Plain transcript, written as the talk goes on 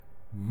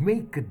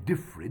Make a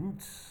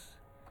difference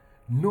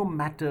no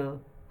matter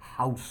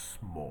how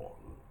small.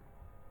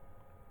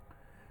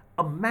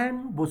 A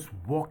man was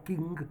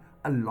walking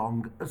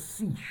along a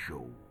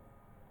seashore.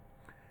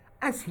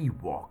 As he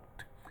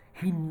walked,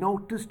 he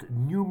noticed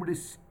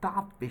numerous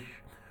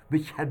starfish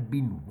which had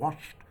been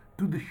washed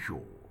to the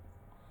shore.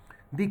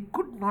 They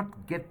could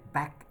not get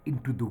back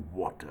into the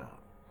water.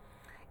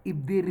 If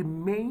they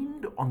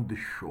remained on the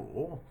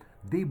shore,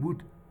 they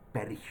would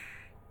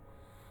perish.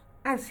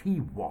 As he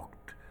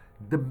walked,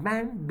 the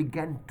man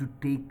began to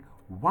take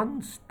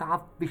one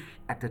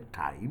starfish at a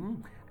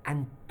time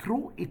and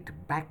throw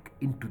it back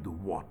into the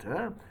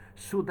water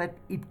so that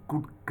it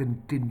could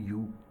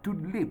continue to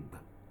live.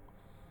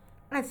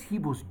 As he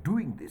was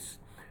doing this,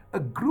 a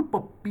group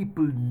of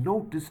people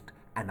noticed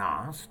and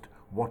asked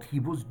what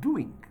he was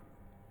doing.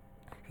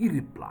 He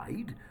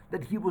replied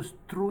that he was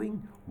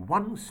throwing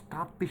one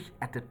starfish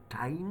at a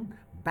time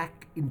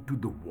back into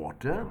the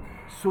water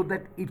so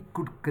that it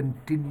could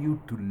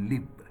continue to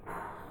live.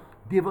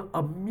 They were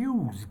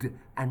amused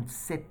and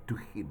said to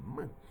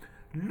him,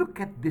 "Look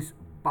at this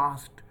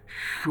vast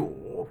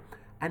shore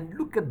and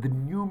look at the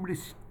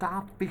numerous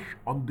starfish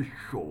on the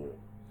shore.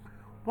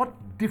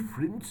 What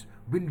difference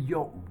will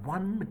your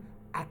one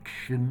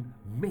action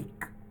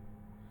make?"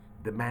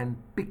 The man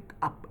picked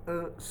up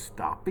a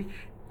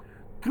starfish,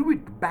 threw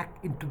it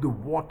back into the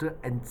water,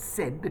 and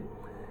said,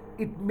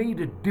 "It made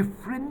a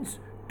difference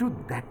to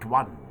that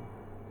one."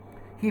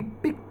 He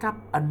picked up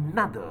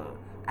another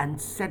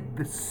and said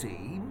the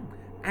same,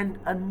 and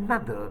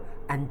another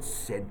and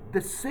said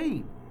the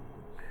same.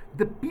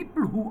 The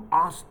people who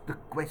asked the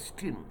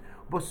question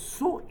were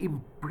so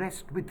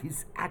impressed with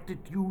his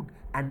attitude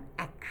and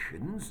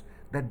actions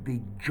that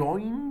they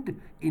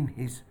joined in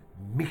his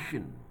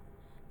mission.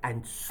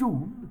 And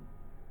soon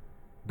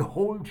the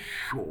whole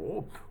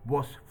shore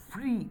was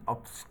free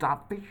of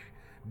starfish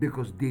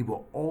because they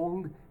were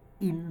all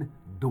in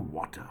the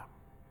water.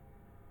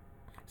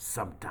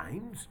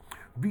 Sometimes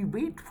we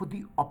wait for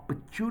the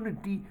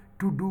opportunity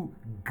to do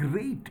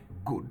great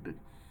good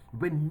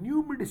when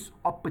numerous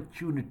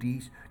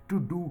opportunities to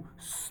do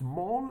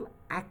small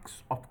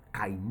acts of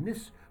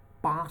kindness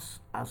pass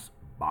us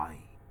by.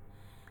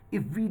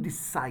 If we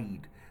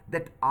decide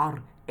that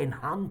our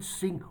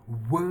enhancing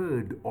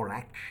word or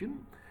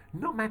action,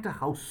 no matter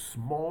how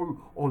small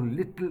or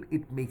little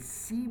it may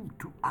seem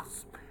to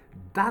us,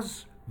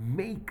 does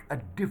make a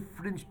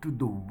difference to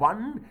the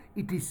one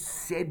it is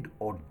said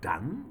or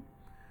done,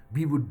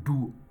 we would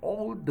do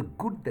all the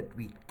good that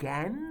we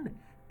can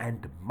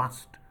and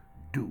must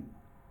do.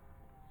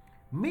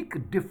 Make a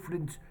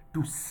difference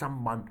to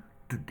someone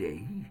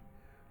today,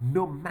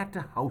 no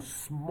matter how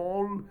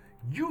small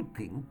you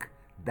think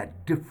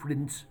that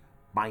difference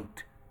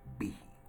might be.